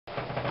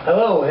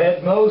Hello,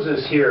 Ed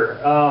Moses here.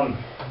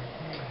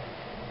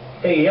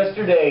 Hey,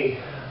 yesterday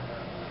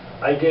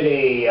I did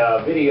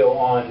a video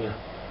on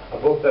a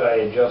book that I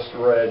had just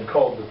read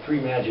called The Three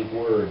Magic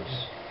Words,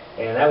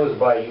 and that was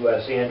by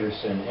U.S.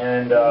 Anderson.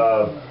 And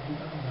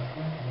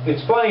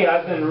it's funny,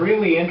 I've been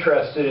really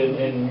interested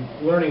in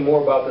learning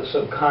more about the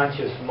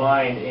subconscious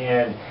mind,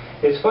 and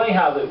it's funny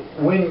how that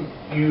when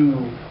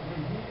you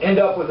end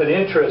up with an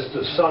interest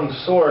of some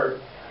sort,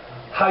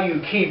 how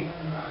you keep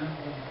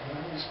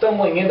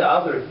stumbling into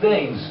other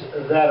things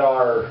that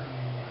are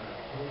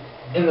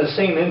in the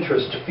same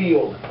interest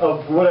field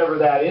of whatever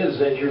that is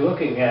that you're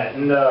looking at.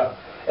 And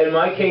in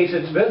my case,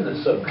 it's been the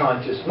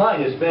subconscious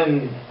mind. It's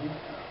been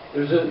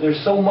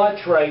there's so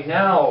much right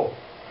now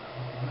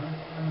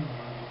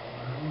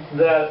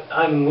that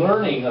I'm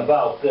learning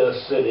about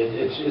this that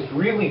it's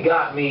really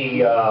got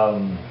me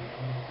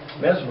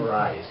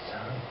mesmerized,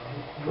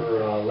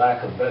 for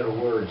lack of better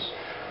words.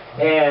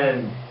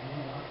 And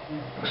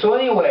so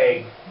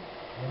anyway,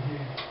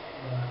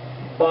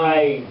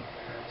 by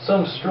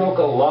some stroke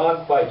of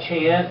luck, by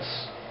chance,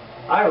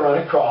 I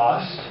run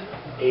across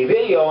a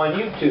video on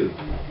YouTube,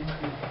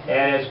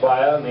 and it's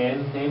by a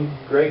man named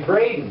Gregg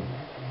Braden.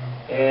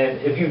 And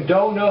if you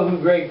don't know who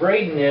Gregg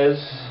Braden is,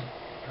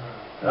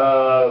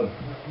 I'll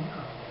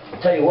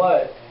tell you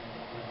what,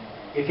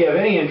 if you have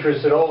any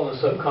interest at all in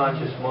the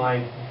subconscious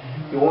mind,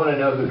 you want to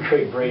know who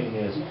Gregg Braden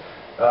is.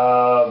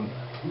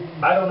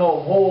 I don't know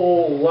a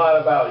whole lot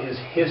about his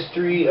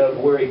history of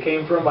where he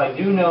came from. I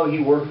do know he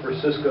worked for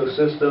Cisco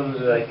Systems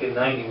like in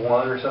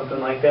 '91 or something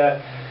like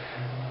that.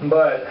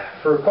 But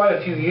for quite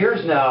a few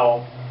years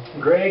now,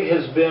 Gregg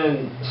has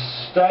been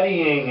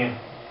studying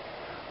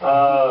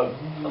a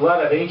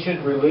lot of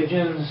ancient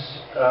religions,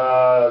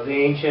 the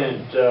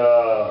ancient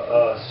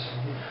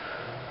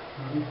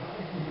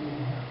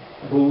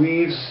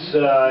beliefs,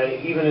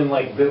 even in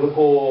like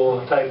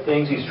biblical type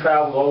things. He's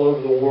traveled all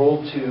over the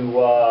world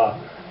to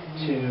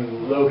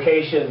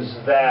locations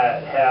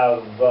that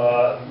have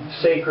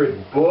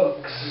sacred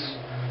books,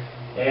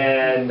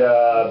 and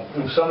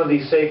some of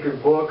these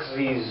sacred books,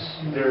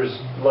 there's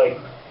like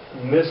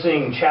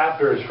missing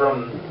chapters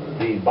from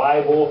the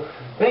Bible,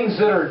 things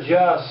that are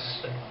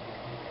just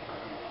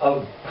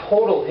of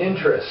total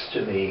interest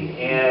to me,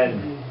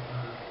 and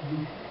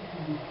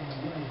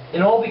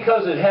all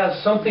because it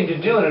has something to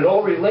do, and it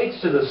all relates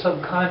to the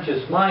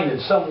subconscious mind in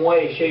some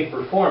way, shape,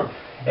 or form.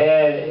 And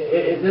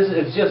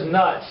it's just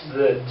nuts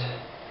that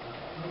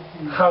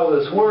how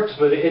this works,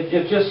 but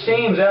it just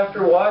seems,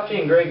 after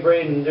watching Gregg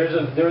Braden, there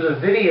was a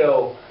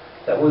video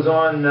that was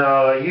on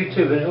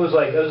YouTube, and it was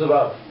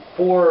about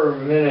 4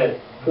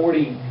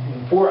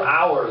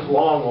 hours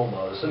long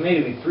almost, so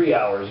maybe 3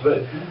 hours,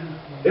 but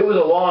it was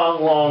a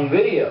long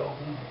video,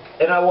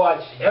 and I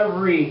watched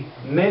every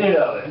minute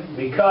of it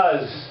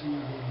because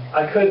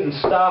I couldn't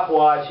stop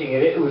watching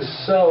it. It was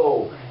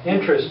so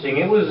interesting.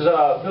 It was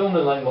filmed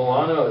in like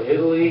Milano,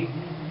 Italy.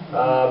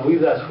 I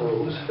believe that's where it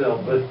was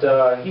filmed.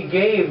 But he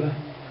gave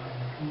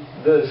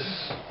this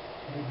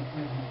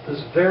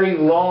very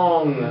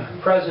long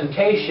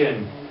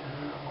presentation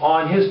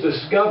on his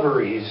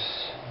discoveries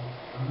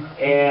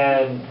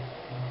and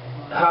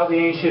how the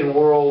ancient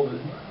world,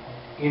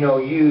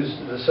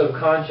 used the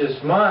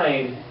subconscious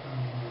mind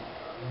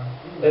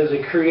as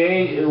a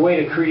way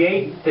to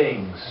create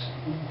things,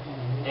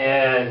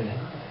 and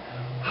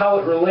how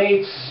it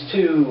relates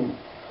to,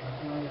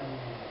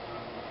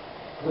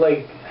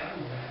 like,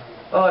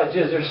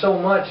 there's so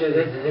much,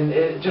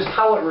 and just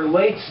how it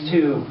relates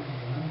to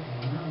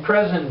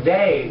present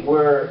day,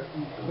 where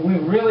we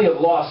really have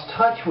lost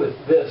touch with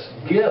this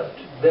gift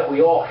that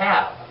we all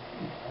have.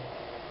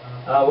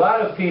 A lot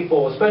of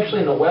people, especially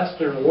in the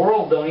Western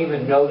world, don't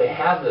even know they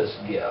have this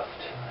gift.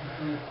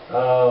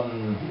 A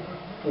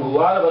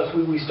lot of us,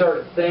 we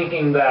start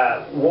thinking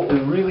that what we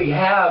really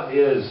have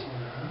is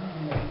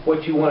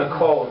what you want to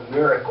call a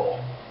miracle.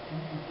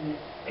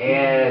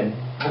 And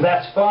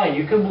that's fine,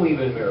 you can believe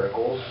in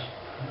miracles,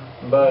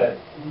 but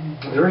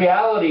the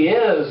reality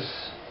is,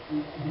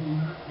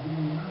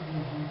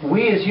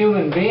 we as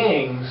human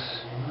beings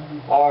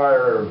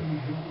are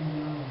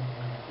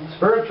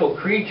spiritual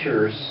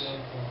creatures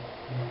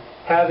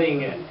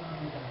having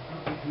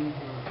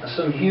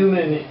some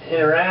human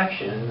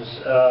interactions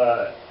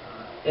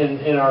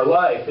in our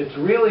life.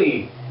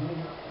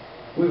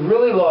 We've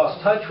really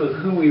lost touch with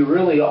who we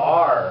really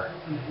are.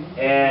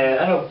 And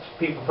I know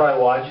people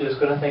probably watch this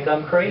going to think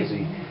I'm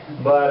crazy,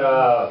 but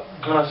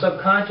on a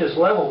subconscious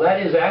level, that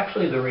is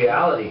actually the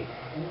reality.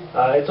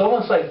 It's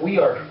almost like we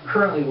are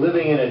currently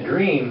living in a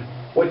dream.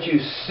 What you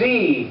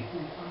see,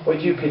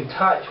 what you can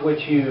touch,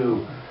 what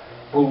you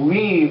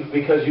believe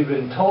because you've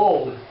been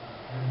told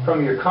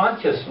from your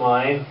conscious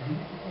mind,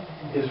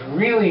 is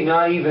really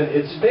not even,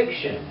 it's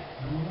fiction.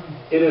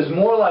 It is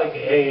more like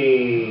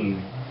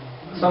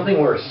something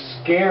we're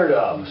scared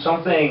of,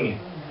 something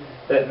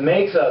that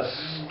makes us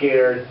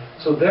scared.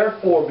 So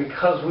therefore,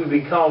 because we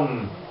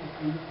become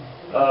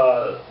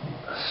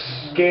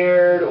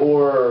scared,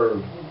 or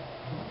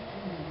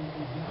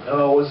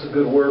what's a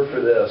good word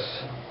for this?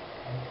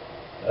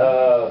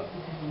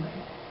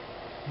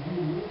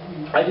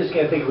 I just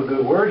can't think of a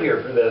good word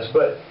here for this,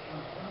 but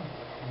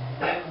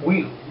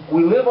we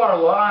live our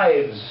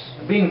lives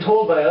being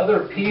told by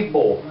other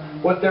people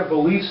what their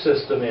belief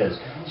system is.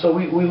 So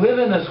we live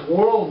in this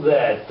world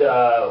that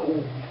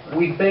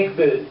we think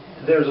that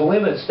there's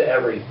limits to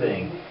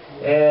everything.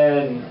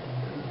 And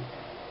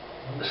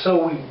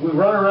so we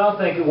run around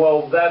thinking,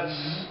 well, that's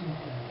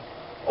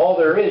all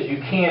there is.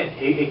 It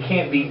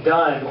can't be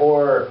done,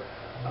 or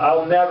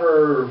I'll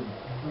never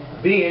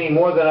be any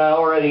more than I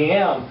already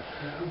am.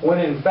 When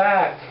in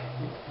fact,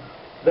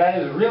 that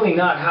is really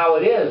not how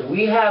it is.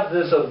 We have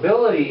this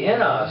ability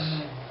in us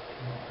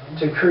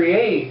to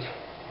create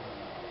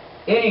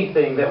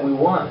anything that we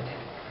want.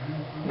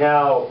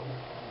 Now,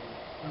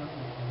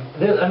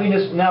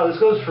 this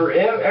goes for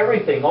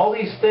everything. All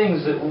these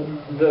things that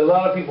a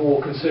lot of people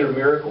will consider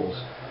miracles.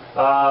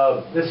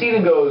 This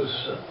even goes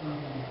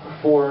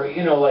for,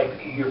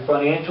 like your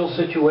financial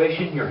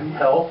situation, your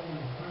health,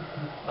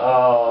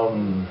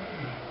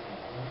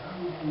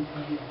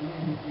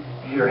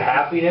 your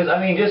happiness.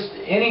 Just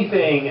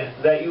anything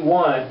that you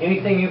want,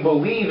 anything you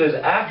believe is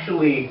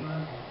actually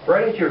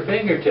right at your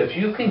fingertips.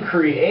 You can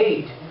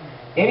create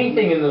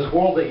anything in this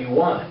world that you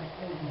want.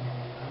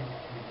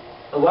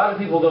 A lot of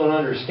people don't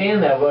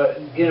understand that, but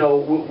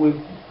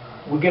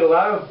we get a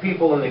lot of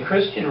people in the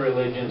Christian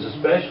religions,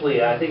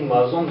 especially I think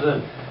Muslims,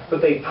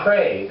 but they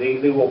pray.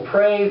 They will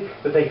pray,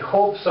 but they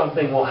hope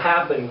something will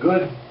happen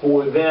good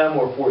for them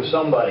or for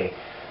somebody.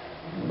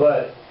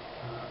 But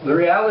the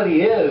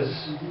reality is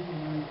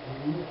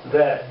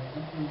that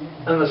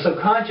on the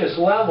subconscious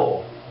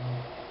level,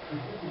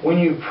 when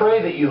you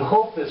pray that you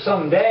hope that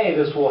someday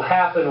this will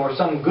happen or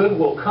some good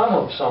will come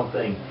of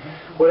something,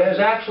 what is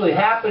actually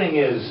happening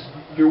is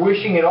you're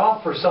wishing it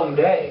off for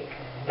someday.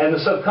 And the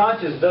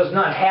subconscious does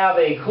not have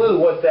a clue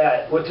what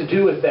to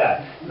do with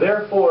that.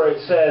 Therefore it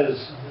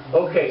says,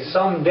 okay,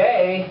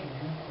 someday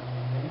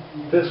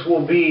this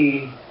will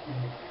be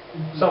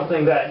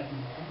something that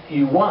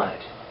you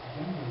want,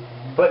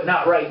 but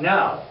not right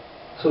now.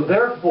 So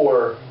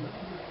therefore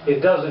it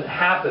doesn't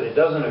happen, it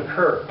doesn't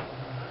occur.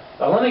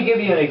 Let me give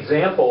you an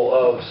example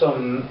of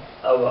something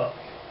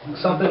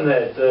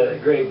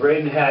that Gregg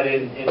Braden had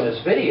in this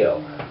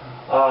video.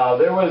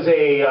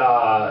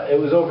 It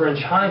was over in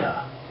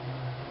China.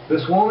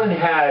 This woman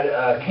had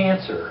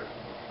cancer,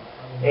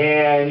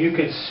 and you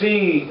could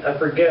see, I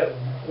forget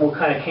what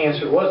kind of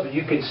cancer it was, but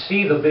you could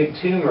see the big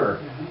tumor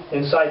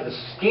inside the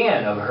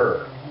skin of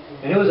her.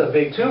 And it was a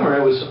big tumor.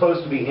 It was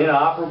supposed to be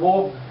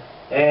inoperable,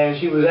 and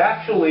she was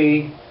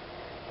actually,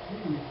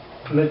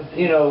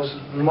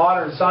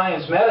 modern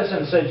science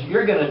medicine said,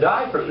 you're going to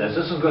die from this.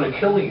 This is going to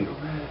kill you.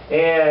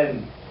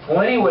 And,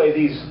 well, anyway,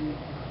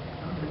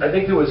 I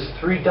think there was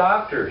 3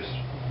 doctors,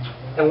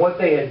 and what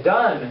they had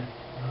done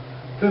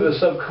through the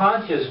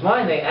subconscious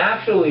mind, they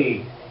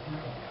actually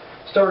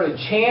started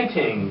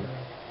chanting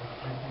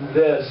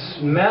this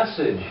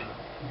message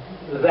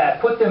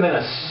that put them in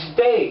a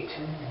state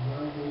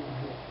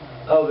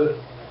of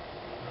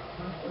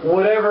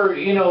whatever,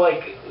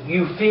 like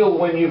you feel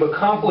when you've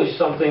accomplished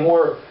something,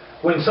 or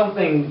when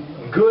something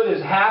good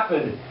has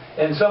happened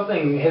and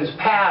something has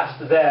passed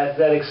that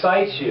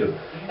excites you.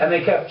 And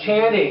they kept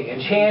chanting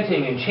and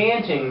chanting and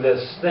chanting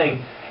this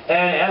thing.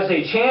 And as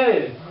they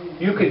chanted,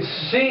 you could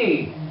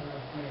see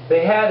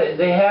they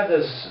had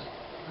this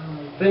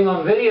thing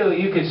on video.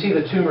 You could see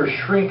the tumor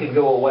shrink and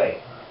go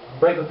away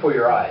right before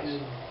your eyes.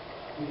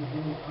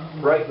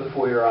 Right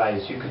before your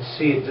eyes, you could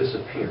see it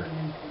disappear.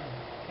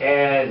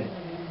 And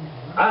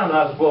I don't know,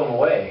 I was blown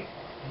away.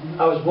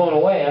 I was blown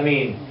away.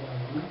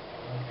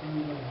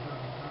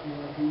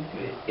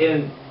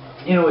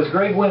 As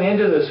Gregg went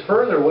into this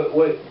further,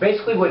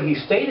 basically what he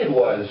stated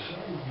was,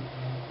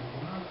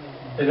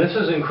 and this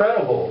is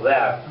incredible,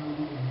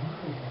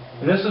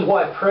 and this is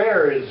why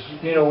prayer is,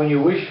 when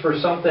you wish for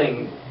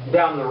something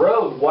down the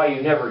road, why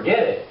you never get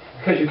it,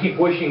 because you keep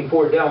wishing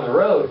for it down the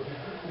road.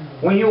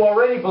 When you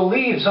already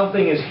believe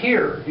something is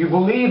here, you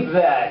believe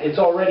that it's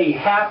already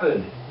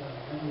happened,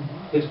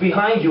 it's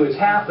behind you, it's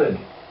happened,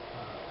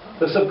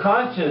 the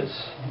subconscious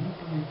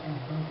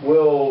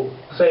will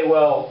say,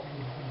 well,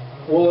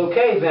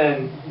 okay,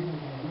 then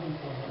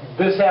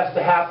this has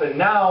to happen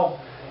now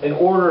in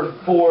order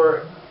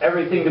for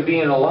everything to be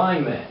in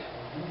alignment.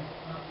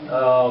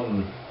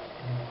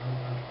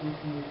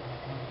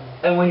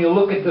 And when you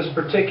look at this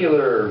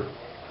particular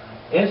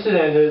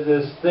incident,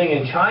 this thing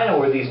in China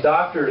where these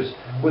doctors,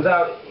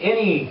 without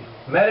any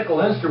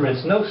medical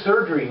instruments, no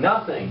surgery,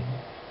 nothing,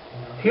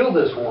 healed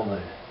this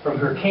woman from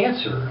her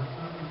cancer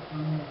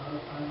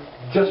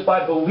just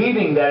by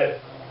believing that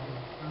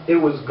it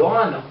was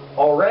gone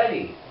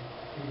already.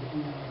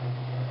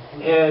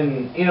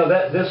 And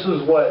this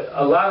is what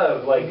a lot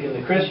of, like in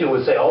the Christian,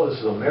 would say, oh, this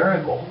is a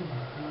miracle.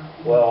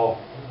 Well,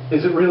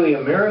 is it really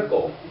a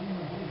miracle?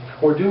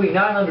 Or do we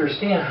not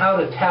understand how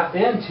to tap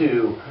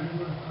into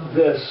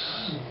this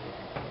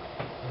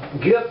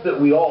gift that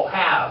we all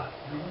have?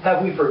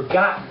 Have we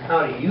forgotten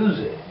how to use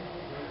it?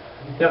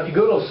 Now, if you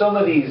go to some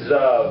of these,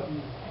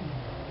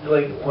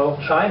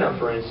 China,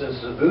 for instance,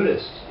 the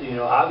Buddhists,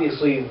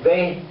 obviously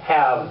they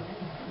have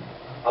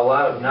a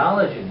lot of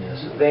knowledge in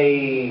this.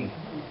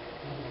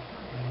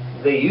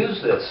 They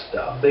use this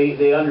stuff.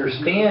 They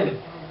understand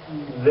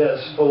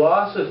this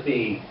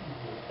philosophy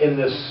in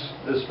this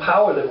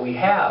power that we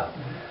have.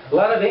 A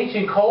lot of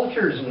ancient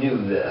cultures knew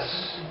this,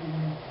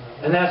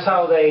 and that's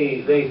how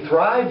they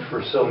thrived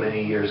for so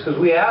many years. Because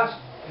we asked,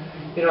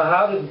 you know,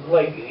 how did,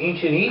 like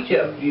ancient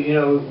Egypt, you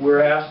know,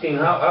 we're asking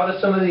how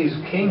did some of these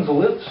kings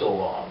live so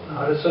long?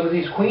 How did some of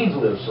these queens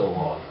live so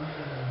long?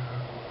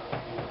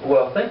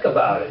 Well, think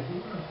about it.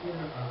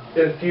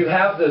 If you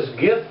have this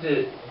gift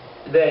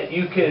that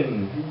you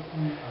can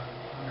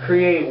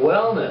create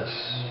wellness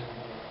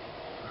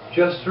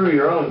just through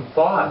your own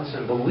thoughts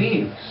and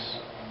beliefs,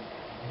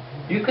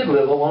 you could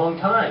live a long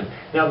time.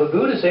 Now the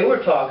Buddhists, they were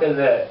talking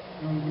that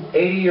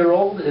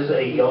 80-year-old is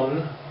a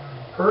young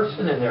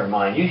person in their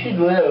mind. You should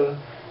live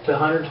to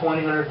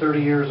 120, 130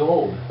 years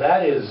old.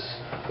 That is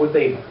what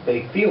they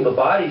feel. The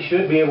body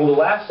should be able to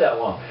last that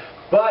long.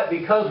 But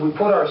because we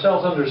put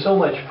ourselves under so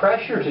much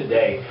pressure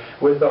today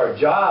with our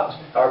jobs,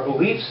 our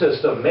belief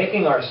system,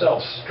 making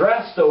ourselves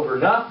stressed over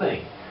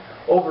nothing,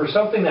 over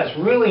something that's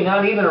really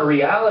not even a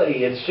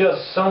reality, it's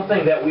just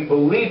something that we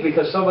believe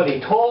because somebody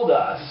told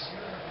us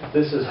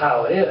this is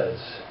how it is.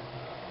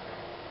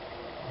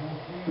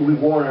 We've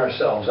worn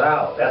ourselves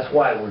out. That's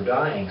why we're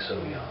dying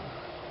so young.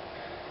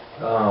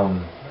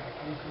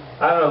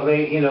 I don't know,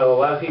 you know, a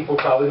lot of people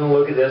probably going to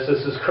look at this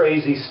is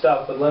crazy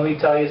stuff, but let me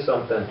tell you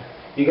something.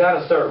 You got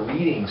to start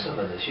reading some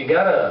of this. You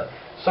got to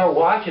start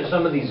watching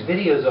some of these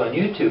videos on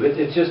YouTube.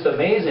 It's just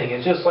amazing.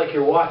 It's just like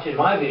you're watching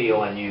my video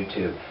on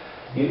YouTube.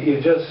 You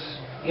just,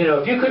 you know,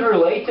 if you could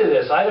relate to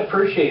this, I'd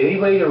appreciate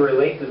anybody to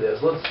relate to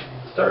this. Let's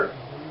start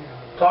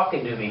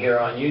talking to me here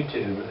on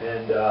YouTube.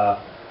 And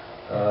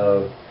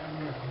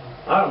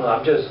I don't know.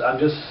 I'm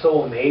just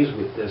so amazed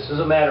with this. As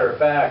a matter of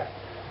fact,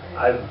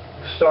 I've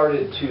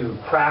started to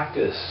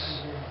practice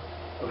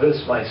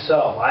this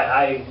myself.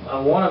 I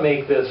want to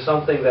make this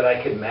something that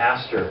I can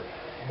master.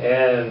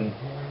 And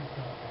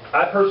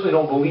I personally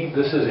don't believe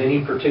this is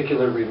any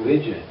particular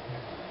religion.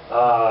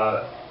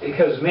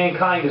 Because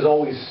mankind has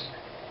always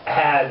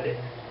had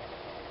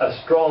a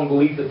strong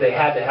belief that they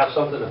had to have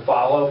something to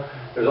follow.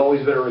 There's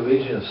always been a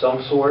religion of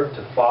some sort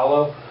to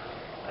follow.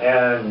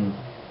 And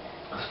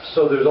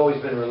so there's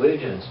always been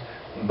religions.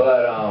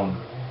 But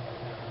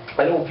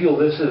I don't feel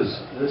this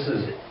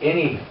is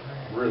any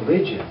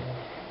religion.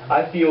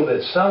 I feel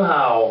that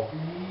somehow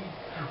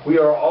we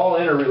are all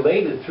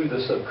interrelated through the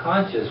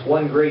subconscious,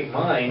 one great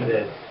mind,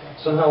 that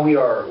somehow we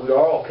are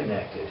all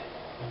connected.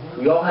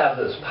 We all have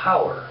this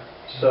power.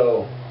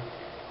 So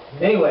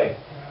anyway,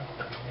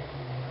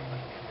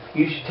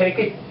 you should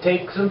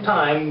take some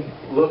time,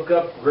 look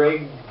up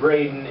Gregg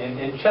Braden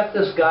and check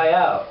this guy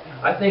out.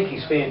 I think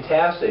he's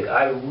fantastic.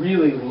 I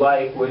really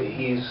like what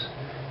he's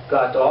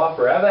got to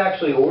offer. I've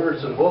actually ordered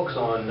some books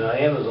on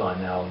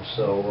Amazon now,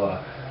 so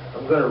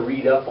I'm going to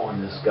read up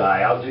on this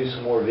guy. I'll do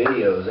some more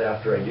videos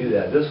after I do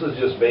that. This was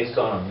just based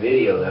on a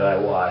video that I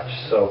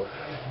watched. So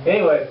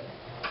anyway,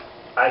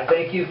 I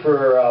thank you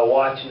for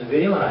watching the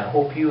video, and I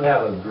hope you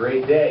have a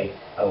great day.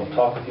 I will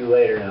talk with you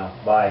later now.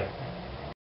 Bye.